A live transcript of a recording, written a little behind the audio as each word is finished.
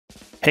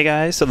Hey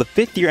guys, so the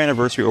 5th year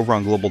anniversary over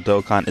on Global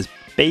Dokkan is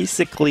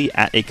basically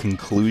at a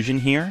conclusion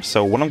here.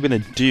 So what I'm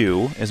going to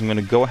do is I'm going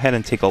to go ahead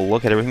and take a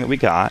look at everything that we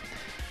got,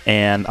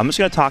 and I'm just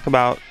going to talk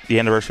about the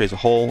anniversary as a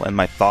whole and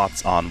my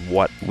thoughts on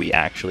what we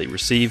actually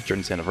received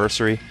during this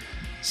anniversary.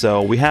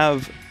 So we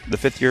have the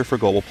 5th year for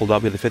Global pulled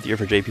up, we have the 5th year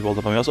for JP pulled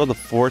up, and we also have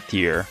the 4th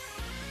year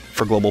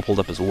for Global pulled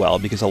up as well,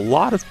 because a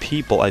lot of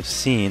people I've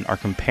seen are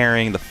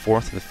comparing the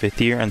 4th to the 5th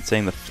year and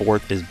saying the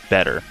 4th is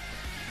better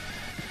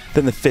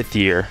than the 5th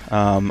year.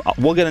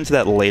 We'll get into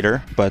that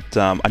later, but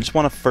I just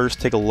want to first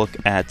take a look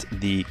at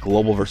the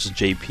Global versus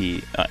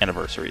JP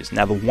anniversaries.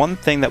 Now, the one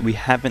thing that we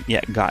haven't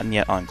yet gotten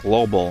on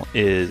Global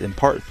is in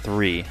part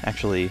 3.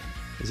 Actually,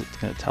 is it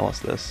going to tell us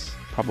this?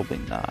 Probably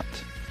not.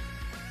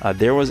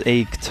 There was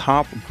a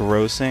top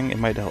grossing. It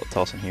might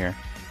tell us in here.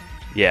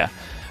 Yeah.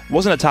 It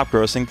wasn't a top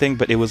grossing thing,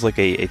 but it was like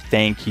a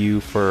thank you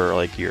for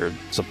like your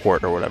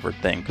support or whatever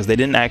thing, because they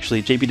didn't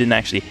actually, JP didn't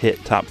actually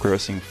hit top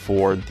grossing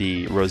for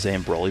the Rose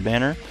and Broly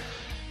banner,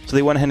 so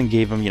they went ahead and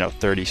gave him,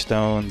 30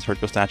 stones,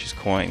 Herco statues,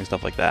 coins,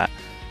 stuff like that.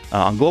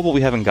 On Global,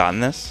 we haven't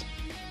gotten this,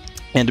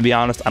 and to be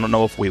honest, I don't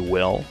know if we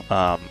will.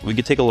 We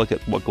could take a look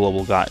at what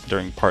Global got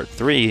during part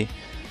 3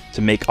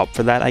 to make up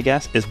for that, I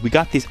guess. Is we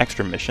got these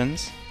extra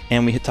missions,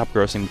 and we hit top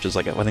grossing, which is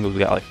like, I think we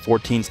got like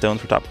 14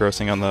 stones for top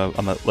grossing on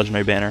the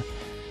legendary banner.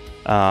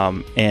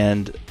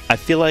 And I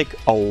feel like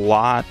a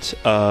lot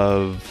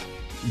of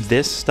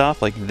this stuff,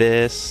 like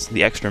this,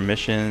 the extra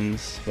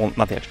missions, well,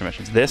 not the extra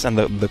missions, this and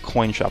the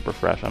coin shop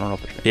refresh. I don't know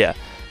if it's, yeah,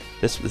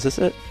 is this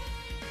it?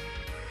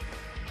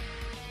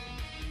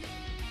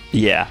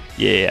 Yeah.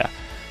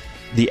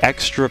 The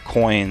extra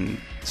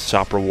coin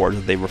shop rewards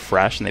that they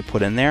refresh and they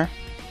put in there,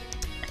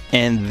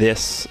 and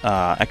this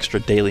extra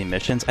daily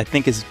missions, I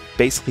think is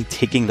basically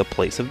taking the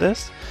place of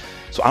this.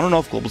 So I don't know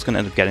if Global's going to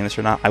end up getting this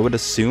or not. I would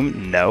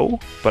assume no,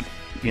 but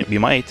we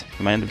might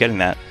end up getting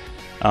that.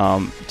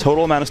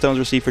 Total amount of stones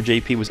received for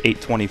JP was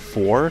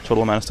 824.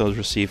 Total amount of stones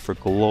received for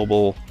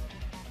Global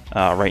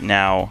right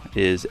now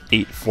is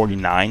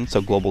 849.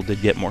 So Global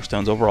did get more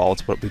stones overall.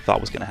 It's what we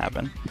thought was going to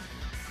happen.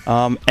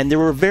 And there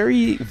were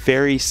very,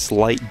 very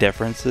slight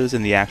differences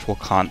in the actual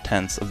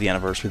contents of the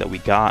anniversary that we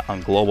got on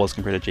Global as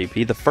compared to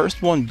JP. The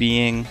first one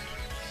being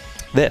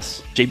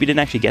this. JP didn't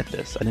actually get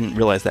this. I didn't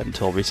realize that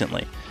until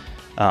recently.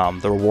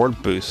 The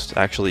reward boost,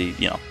 actually,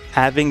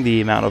 having the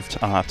amount of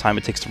time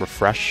it takes to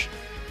refresh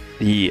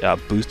the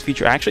boost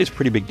feature actually is a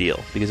pretty big deal,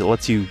 because it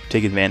lets you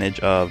take advantage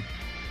of,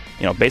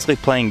 basically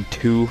playing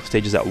 2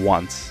 stages at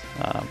once.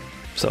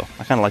 So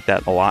I kind of like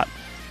that a lot.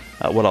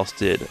 What else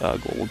did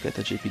Global get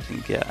that JP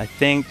didn't get? I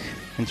think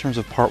in terms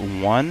of part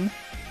 1,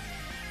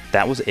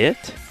 that was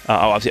it.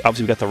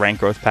 Obviously we got the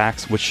rank growth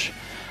packs, which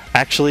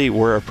actually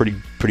were a pretty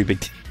big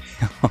deal.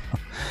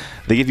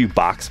 They give you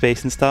box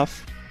space and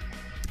stuff.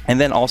 And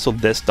then also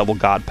this double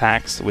god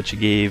packs, which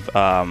gave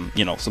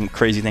some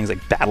crazy things like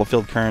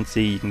battlefield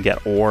currency. You can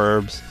get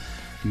orbs,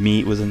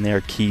 meat was in there,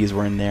 keys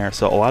were in there,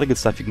 so a lot of good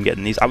stuff you can get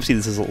in these. Obviously,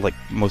 this is like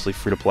mostly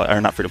free to play, or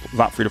not free to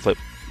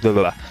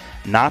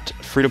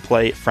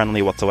play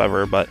friendly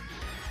whatsoever. But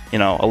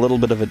a little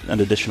bit of an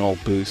additional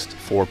boost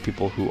for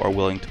people who are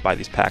willing to buy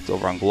these packs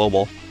over on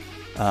Global.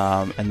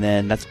 And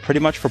then that's pretty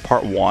much for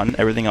part 1.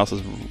 Everything else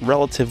is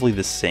relatively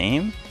the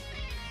same.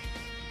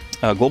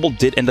 Global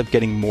did end up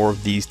getting more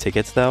of these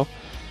tickets though,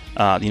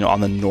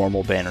 on the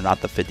normal banner, not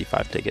the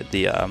 55 ticket.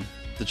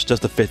 It's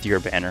just the 5th year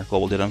banner.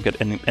 Global did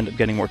end up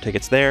getting more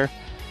tickets there.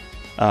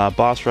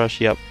 Boss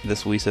Rush, yep,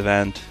 this Whis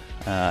event.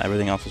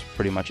 Everything else was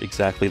pretty much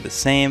exactly the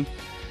same.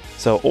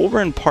 So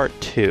over in part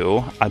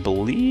 2, I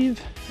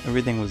believe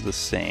everything was the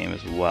same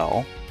as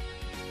well.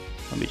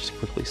 Let me just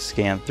quickly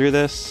scan through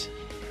this.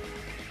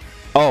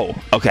 Oh,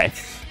 okay,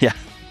 yeah.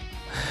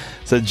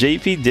 So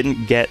JP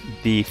didn't get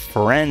the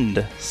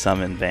friend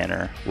summon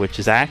banner, which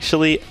is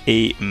actually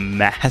a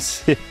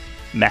massive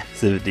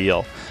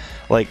deal.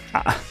 Like,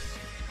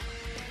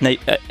 now,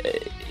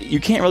 you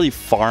can't really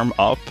farm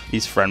up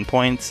these friend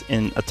points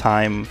in a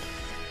time,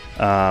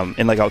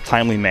 in like a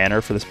timely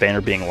manner for this banner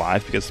being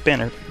live, because this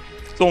banner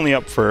is only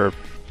up for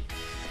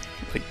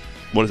like,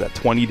 what is that,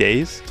 20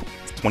 days,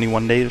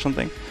 21 days or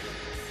something.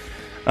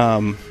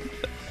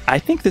 I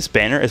think this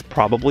banner is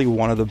probably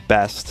one of the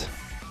best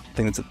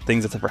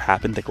things that's ever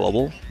happened to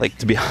Global. Like,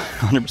 to be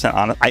 100%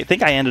 honest, I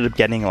think I ended up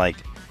getting like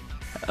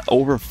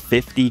over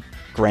 50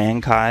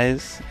 Grand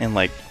Kais and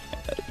like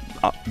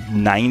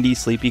 90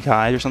 Sleepy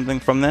Kais or something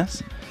from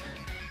this,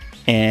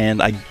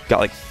 and I got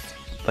like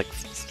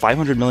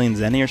 500 million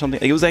Zenny or something.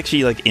 It was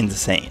actually like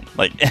insane.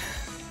 Like,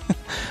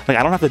 like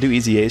I don't have to do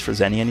easy A's for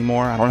Zenny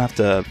anymore. I don't have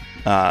to.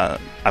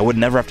 I would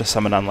never have to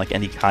summon on like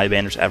any Kai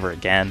banners ever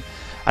again.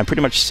 I'm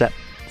pretty much set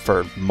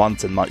for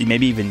months and months,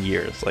 maybe even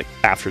years, like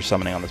after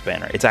summoning on this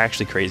banner. It's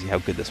actually crazy how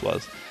good this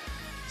was.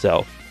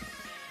 So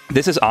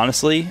this is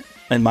honestly,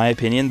 in my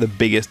opinion, the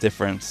biggest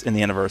difference in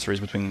the anniversaries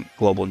between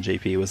Global and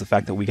JP was the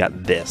fact that we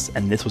got this,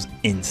 and this was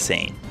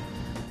insane.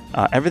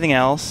 Everything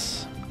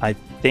else I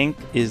think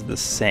is the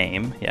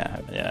same.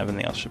 Yeah,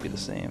 everything else should be the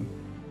same.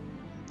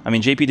 I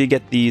mean, JP did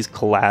get these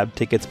collab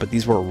tickets, but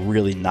these were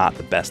really not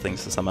the best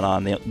things to summon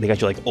on. They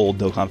got you like old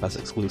Dokkan Fest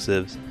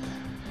exclusives,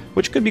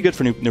 which could be good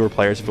for newer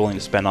players if you're willing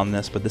to spend on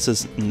this. But this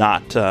is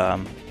not;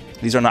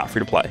 these are not free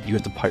to play. You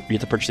have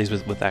to purchase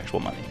these with actual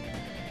money.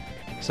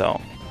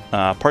 So,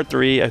 part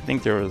 3, I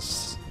think there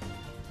was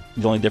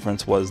the only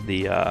difference was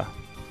the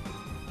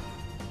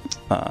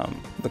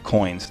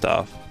coin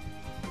stuff.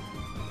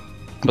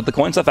 But the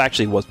coin stuff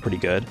actually was pretty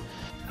good.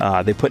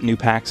 They put new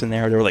packs in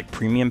there. They were like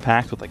premium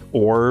packs with like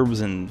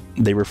orbs, and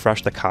they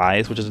refreshed the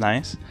Kais, which is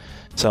nice.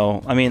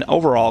 So, I mean,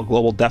 overall,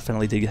 Global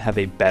definitely did have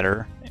a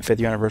better 5th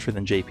year anniversary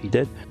than JP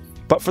did.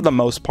 But for the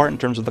most part, in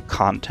terms of the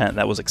content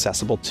that was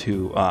accessible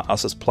to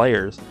us as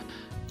players,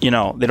 you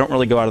know, they don't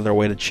really go out of their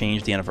way to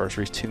change the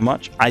anniversaries too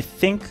much. I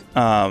think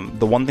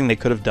the one thing they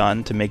could have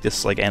done to make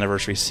this like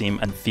anniversary seem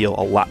and feel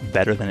a lot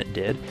better than it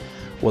did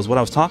was what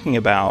I was talking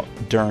about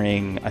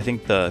during, I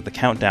think, the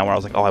countdown, where I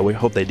was like, oh, I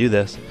hope they do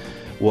this,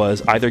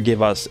 was either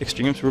give us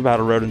Extreme Super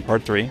Battle Road in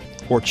Part 3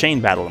 or Chain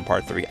Battle in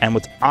Part 3. And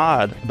what's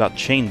odd about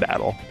Chain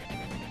Battle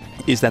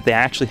is that they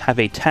actually have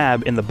a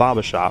tab in the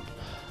Baba shop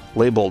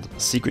labeled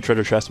Secret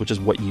Treasure Chest, which is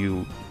what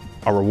you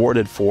are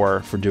rewarded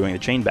for doing the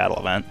Chain Battle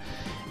event.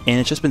 And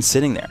it's just been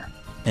sitting there.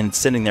 And it's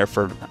sitting there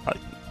for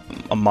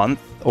a month,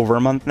 over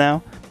a month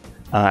now.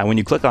 When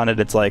you click on it,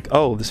 it's like,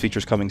 oh, this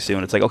feature's coming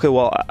soon. It's like, okay,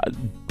 well,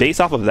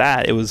 based off of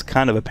that, it was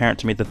kind of apparent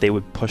to me that they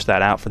would push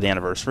that out for the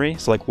anniversary.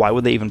 So, like, why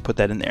would they even put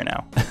that in there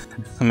now?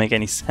 It doesn't make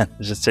any sense.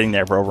 It's just sitting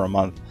there for over a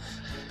month.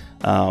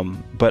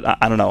 But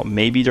I don't know.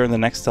 Maybe during the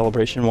next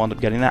celebration, we'll end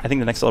up getting that. I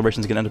think the next celebration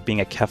is going to end up being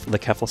the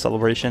Kefla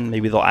celebration.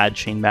 Maybe they'll add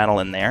Chain Battle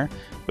in there,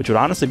 which would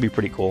honestly be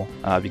pretty cool,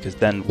 because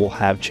then we'll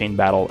have Chain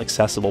Battle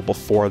accessible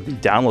before the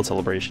download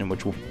celebration,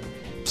 which will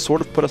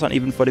sort of put us on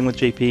even footing with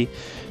JP,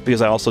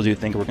 because I also do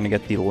think we're going to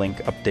get the link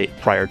update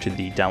prior to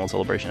the download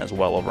celebration as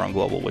well over on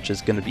Global, which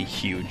is going to be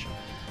huge.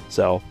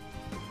 So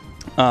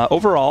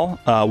overall,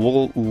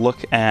 we'll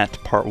look at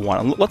part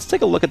 1. Let's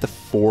take a look at the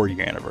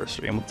 4-year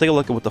anniversary, and we'll take a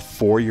look at what the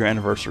 4-year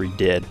anniversary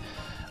did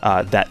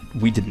that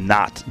we did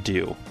not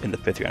do in the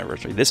 5th year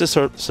anniversary. This is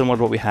sort of similar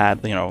to what we had.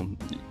 You know,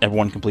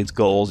 everyone completes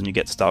goals and you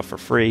get stuff for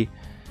free.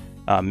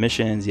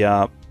 Missions,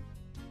 yeah.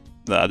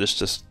 This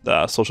just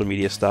social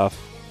media stuff.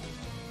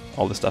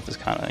 All this stuff is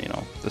kind of, you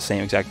know, the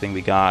same exact thing we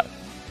got.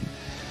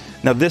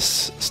 Now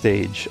this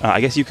stage,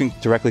 I guess you can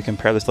directly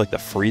compare this to like the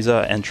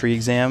Frieza entry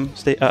exam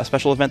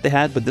special event they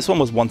had, but this one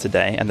was once a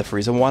day, and the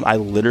Frieza one, I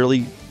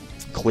literally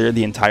cleared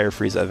the entire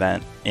Frieza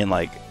event in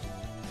like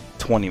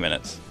 20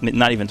 minutes.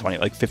 Not even 20,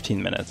 like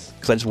 15 minutes,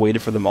 because I just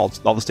waited for them all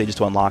the stages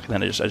to unlock, and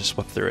then I just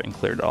swept through it and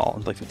cleared it all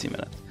in like 15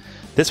 minutes.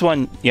 This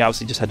one, you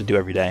obviously just had to do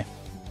every day.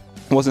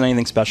 It wasn't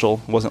anything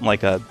special. It wasn't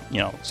like a, you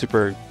know,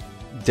 super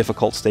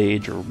difficult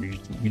stage, or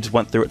you just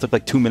went through it. It took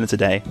like 2 minutes a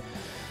day,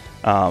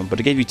 but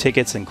it gave you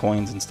tickets and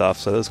coins and stuff,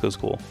 so this goes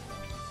cool.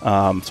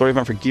 Story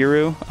event for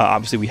Giru,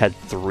 obviously we had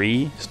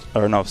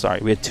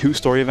 2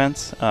 story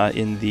events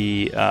in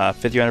the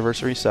 5th year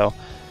anniversary, so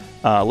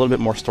a little bit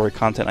more story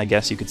content, I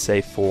guess you could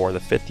say, for the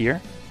 5th year.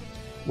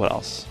 What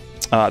else?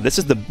 This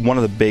is one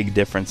of the big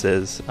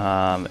differences,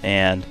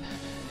 and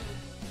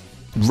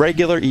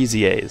regular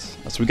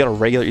EZAs. So we got a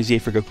regular EZA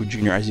for Goku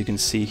Jr. As you can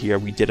see here,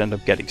 we did end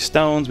up getting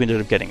stones, we ended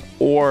up getting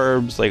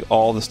orbs, like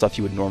all the stuff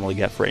you would normally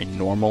get for a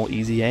normal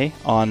EZA.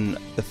 On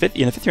the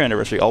 5th year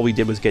anniversary, all we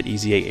did was get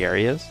EZA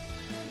areas,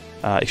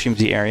 Extreme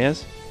Z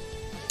areas.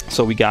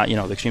 So we got, you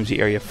know, the Extreme Z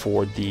area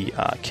for the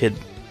Kid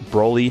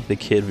Broly, the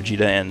Kid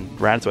Vegeta, and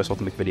Raditz, so I still have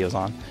to make videos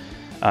on,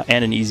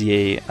 and an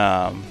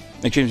EZA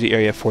Extreme Z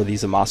area for the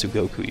Zamasu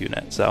Goku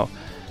unit. So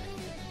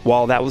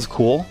while that was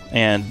cool,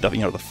 and you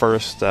know, the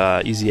first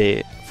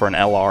EZA for an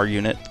LR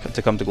unit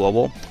to come to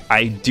Global,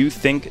 I do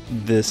think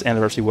this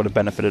anniversary would have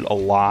benefited a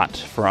lot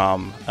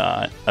from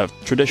a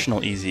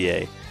traditional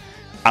EZA.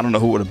 I don't know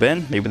who it would have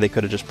been. Maybe they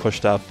could have just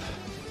pushed up,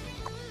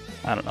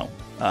 I don't know,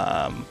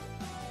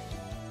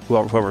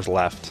 whoever's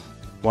left.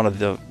 One of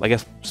the, I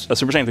guess, a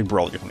Super Saiyan 3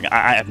 Broly or something.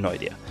 I have no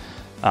idea.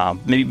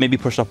 Maybe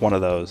pushed up one of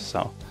those.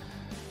 So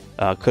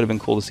could have been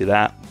cool to see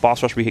that.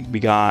 Boss Rush we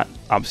got,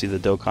 obviously the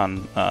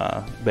Dokkan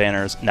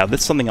banners. Now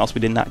this is something else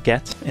we did not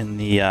get in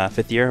the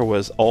 5th year,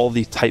 was all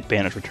the type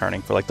banners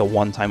returning for like the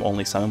one-time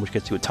only summon, which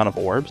gets you a ton of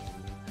orbs.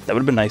 That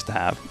would have been nice to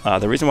have.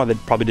 The reason why they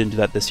probably didn't do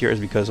that this year is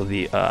because of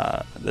the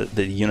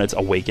units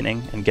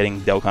awakening and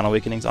getting Dokkan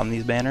awakenings on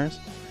these banners.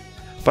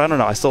 But I don't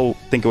know, I still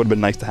think it would have been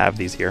nice to have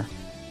these here.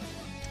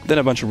 Then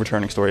a bunch of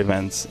returning story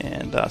events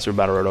and Super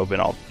Battle Road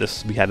Open.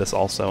 We had this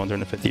also during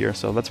the 5th year,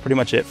 so that's pretty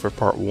much it for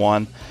part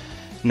 1.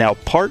 Now,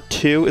 part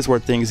 2 is where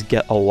things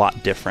get a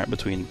lot different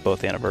between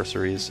both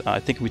anniversaries. I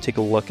think if we take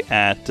a look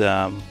at,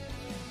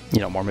 you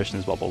know, more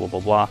missions, blah, blah, blah,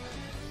 blah, blah.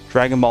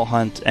 Dragon Ball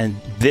Hunt, and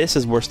this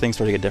is where things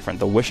start to get different.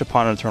 The Wish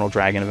Upon an Eternal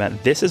Dragon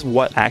event. This is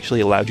what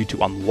actually allowed you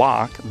to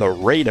unlock the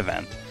Raid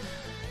event.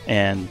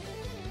 And,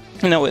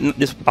 you know,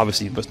 this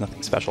obviously was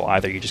nothing special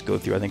either. You just go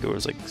through, I think it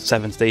was like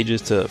 7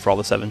 stages for all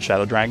the 7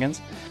 Shadow Dragons.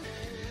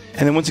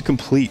 And then once you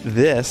complete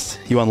this,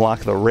 you unlock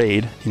the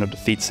Raid, you know,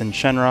 defeat Sin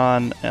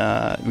Shenron.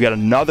 We got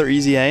another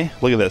EZA.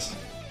 Look at this.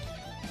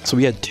 So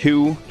we had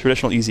 2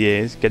 traditional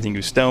EZAs, getting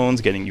you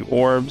stones, getting you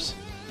orbs.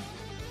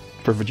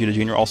 For Vegeta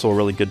Jr., also a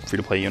really good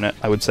free-to-play unit.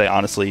 I would say,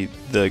 honestly,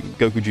 the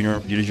Goku Jr.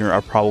 and Vegeta Jr.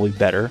 are probably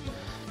better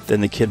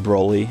than the Kid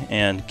Broly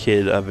and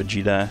Kid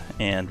Vegeta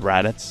and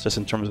Raditz, just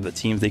in terms of the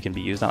teams they can be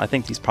used on. I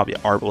think these probably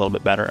are a little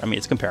bit better. I mean,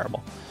 it's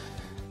comparable.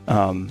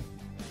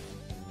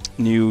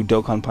 New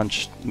Dokkan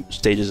Punch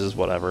stages is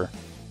whatever.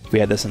 We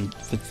had this in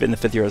the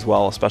 5th year as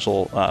well, a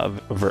special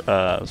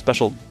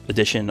special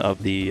edition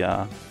of the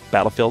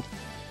Battlefield.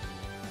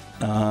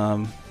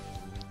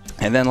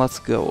 And then let's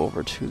go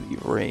over to the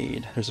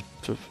raid. There's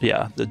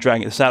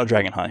the Shadow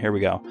Dragon Hunt. Here we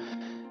go.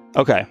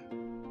 Okay,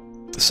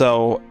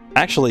 so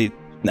actually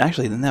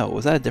no,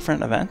 was that a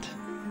different event?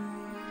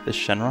 This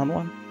Shenron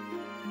one?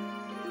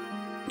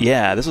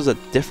 Yeah, this was a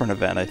different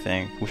event, I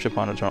think. Wish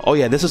Upon Eternal. Oh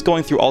yeah, this is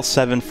going through all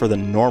 7 for the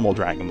normal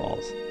Dragon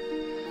Balls.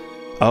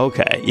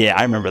 Okay, yeah,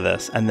 I remember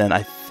this. And then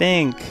I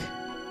think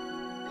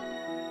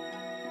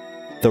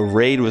the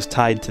raid was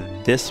tied to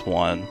this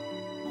one.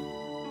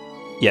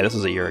 Yeah, this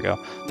was a year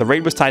ago. The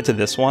raid was tied to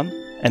this one,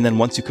 and then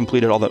once you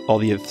completed all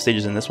the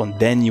stages in this one,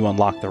 then you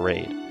unlock the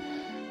raid.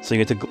 So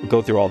you get to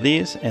go through all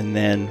these, and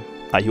then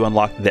you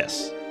unlock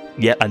this.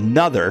 Yet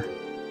another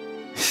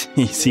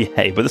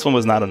ECA, but this one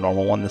was not a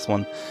normal one. This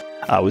one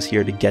was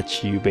here to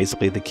get you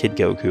basically the Kid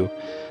Goku.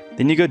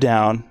 Then you go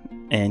down,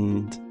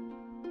 and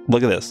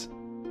look at this.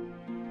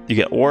 You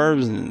get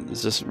orbs, and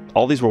it's just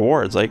all these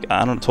rewards. Like,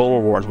 I don't know,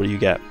 total rewards. What do you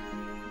get?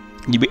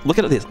 Look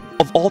at this,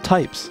 of all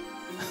types.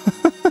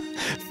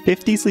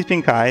 50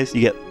 Sleeping Kais,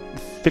 you get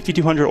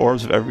 5,200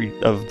 orbs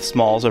of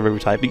smalls of every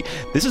type.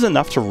 This is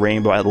enough to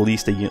rainbow at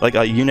least a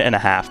unit and a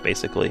half,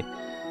 basically,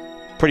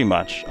 pretty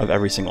much, of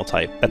every single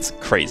type. That's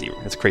crazy.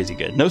 That's crazy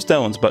good. No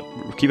stones, but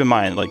keep in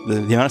mind, like the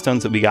amount of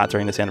stones that we got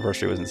during this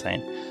anniversary was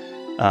insane.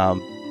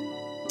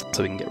 So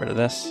we can get rid of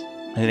this.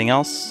 Anything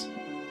else?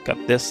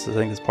 Got this. I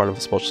think it's part of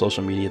a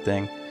social media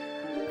thing.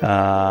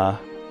 How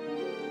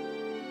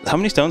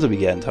many stones did we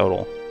get in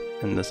total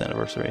in this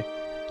anniversary?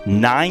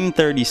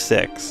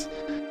 936.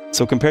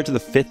 So compared to the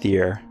 5th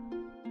year,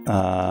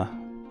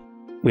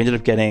 we ended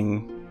up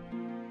getting,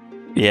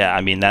 yeah,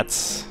 I mean,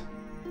 it's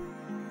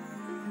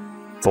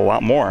a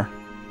lot more.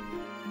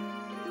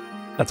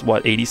 That's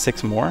what,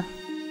 86 more?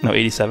 No,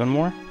 87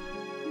 more?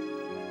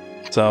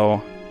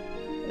 So,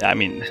 I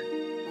mean,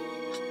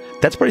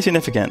 that's pretty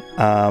significant.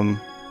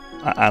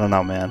 I don't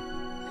know, man.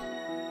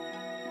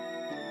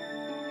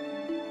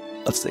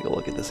 Let's take a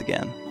look at this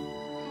again.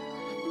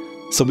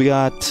 So we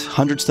got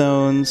 100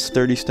 stones,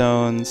 30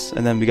 stones,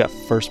 and then we got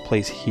first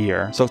place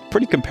here. So it's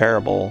pretty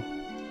comparable.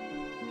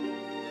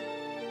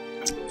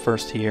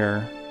 First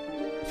here,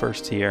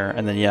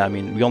 and then yeah, I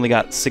mean, we only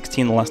got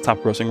 16 less top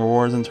grossing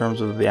rewards in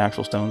terms of the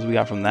actual stones we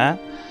got from that.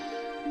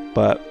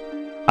 But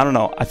I don't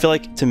know. I feel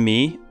like, to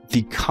me,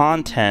 the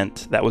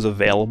content that was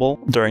available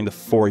during the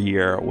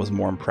 4-year was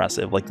more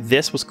impressive. Like,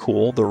 this was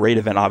cool. The raid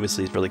event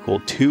obviously is really cool.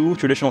 2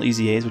 traditional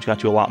EZAs, which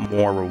got you a lot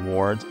more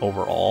rewards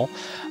overall.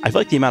 I feel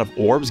like the amount of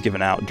orbs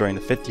given out during the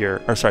 5th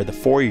year, or sorry, the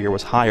 4-year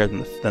was higher than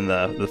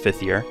the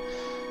 5th year.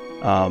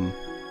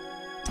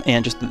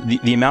 And just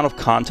the amount of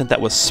content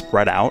that was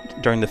spread out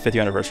during the 5th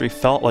year anniversary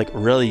felt like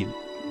really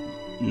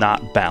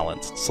not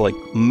balanced. So like,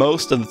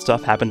 most of the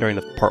stuff happened during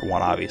the part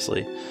 1,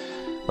 obviously.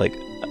 Like,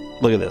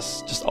 look at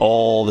this. Just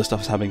all this stuff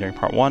was happening during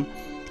part 1.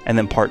 And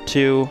then part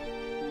 2.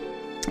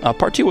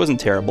 Part 2 wasn't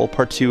terrible.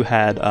 Part 2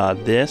 had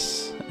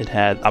this. It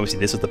had, obviously,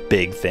 this is the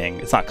big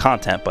thing. It's not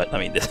content, but I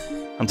mean,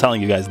 I'm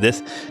telling you guys,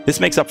 this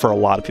makes up for a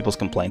lot of people's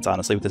complaints,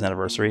 honestly, with this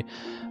anniversary.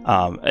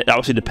 It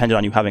obviously depended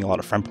on you having a lot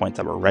of friend points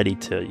that were ready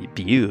to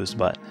be used,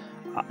 but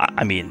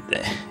I mean,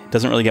 it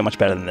doesn't really get much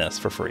better than this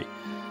for free.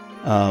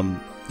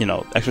 You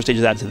know, extra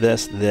stages added to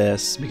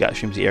this. We got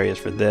Shroomsy areas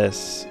for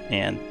this,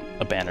 and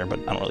a banner, but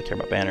I don't really care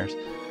about banners.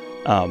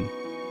 I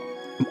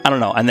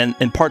don't know. And then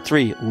in part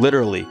 3,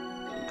 literally,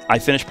 I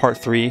finished part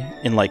 3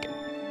 in like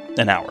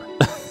an hour.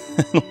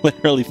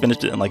 Literally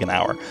finished it in like an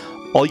hour.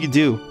 All you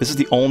do, this is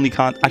the only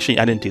actually,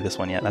 I didn't do this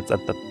one yet. That's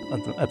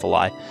a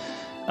lie.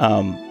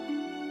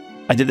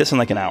 I did this in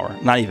like an hour.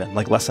 Not even,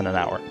 like less than an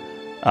hour.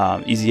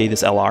 EZA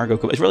this LR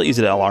Goku. It's really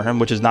easy to LR him,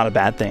 which is not a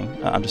bad thing.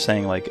 I'm just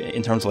saying, like,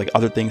 in terms of like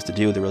other things to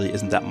do, there really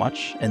isn't that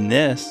much. And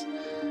this,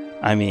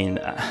 I mean,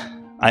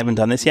 I haven't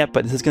done this yet,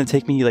 but this is going to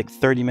take me like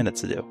 30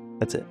 minutes to do.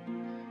 That's it.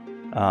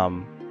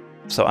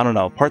 So I don't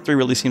know. Part 3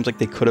 really seems like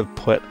they could have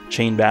put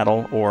Chain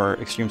Battle or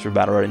Extreme Super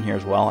Battle right in here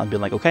as well, and been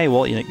like, okay,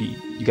 well, you know,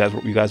 you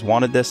guys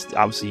wanted this.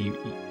 Obviously,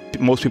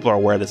 most people are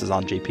aware this is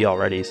on JP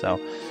already. So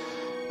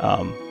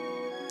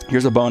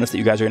here's a bonus that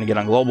you guys are going to get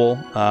on Global.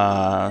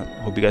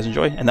 Hope you guys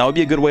enjoy, and that would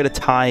be a good way to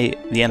tie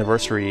the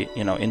anniversary,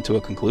 you know, into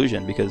a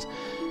conclusion, because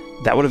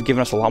that would have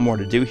given us a lot more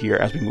to do here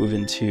as we move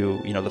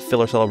into, you know, the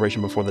filler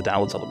celebration before the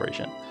download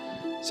celebration.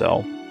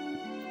 So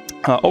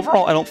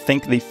overall, I don't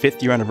think the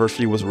 5th year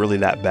anniversary was really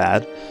that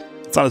bad.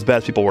 It's not as bad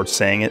as people were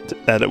saying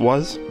that it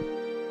was.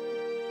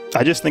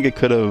 I just think it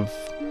could have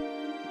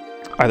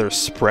either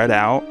spread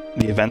out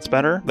the events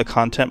better, the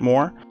content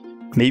more.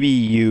 Maybe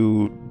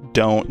you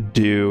don't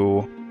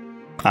do,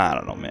 I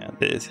don't know, man.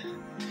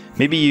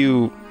 Maybe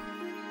you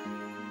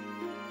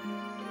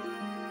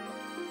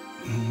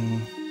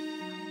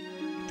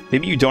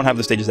maybe you don't have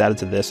the stages added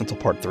to this until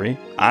part 3.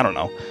 I don't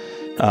know.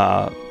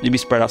 Maybe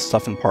spread out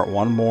stuff in part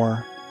 1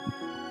 more.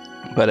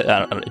 But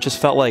it just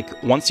felt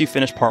like once you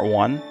finish part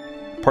 1,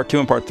 part 2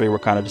 and part 3 were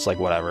kind of just like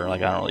whatever.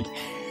 Like, I don't really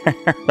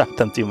care about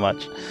them too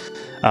much.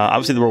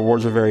 Obviously, the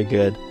rewards were very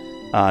good.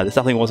 This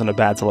definitely wasn't a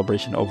bad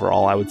celebration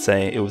overall. I would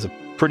say it was a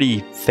pretty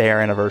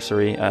fair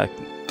anniversary. I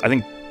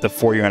think the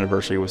 4-year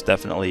anniversary was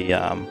definitely...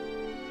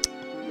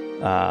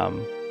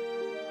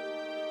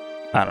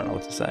 I don't know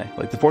what to say.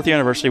 Like, the 4th year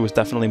anniversary was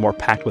definitely more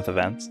packed with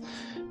events,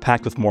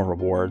 packed with more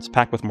rewards,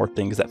 packed with more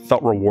things that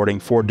felt rewarding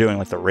for doing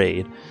like the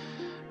raid.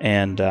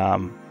 And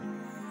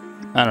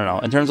I don't know.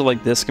 In terms of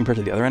like this compared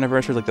to the other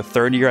anniversaries, like the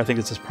 3rd year, I think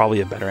this is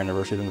probably a better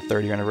anniversary than the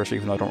 3rd year anniversary,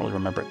 even though I don't really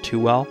remember it too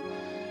well.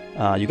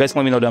 You guys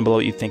can let me know down below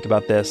what you think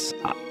about this.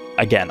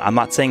 Again, I'm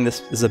not saying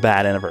this is a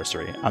bad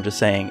anniversary. I'm just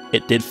saying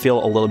it did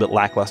feel a little bit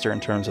lackluster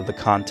in terms of the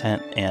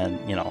content and,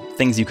 you know,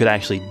 things you could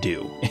actually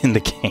do in the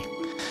game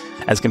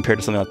as compared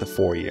to something like the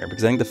 4-year,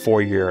 because I think the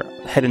 4-year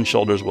head and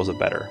shoulders was a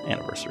better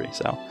anniversary.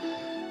 So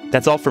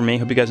that's all for me.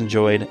 Hope you guys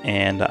enjoyed,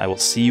 and I will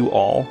see you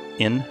all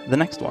in the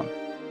next one.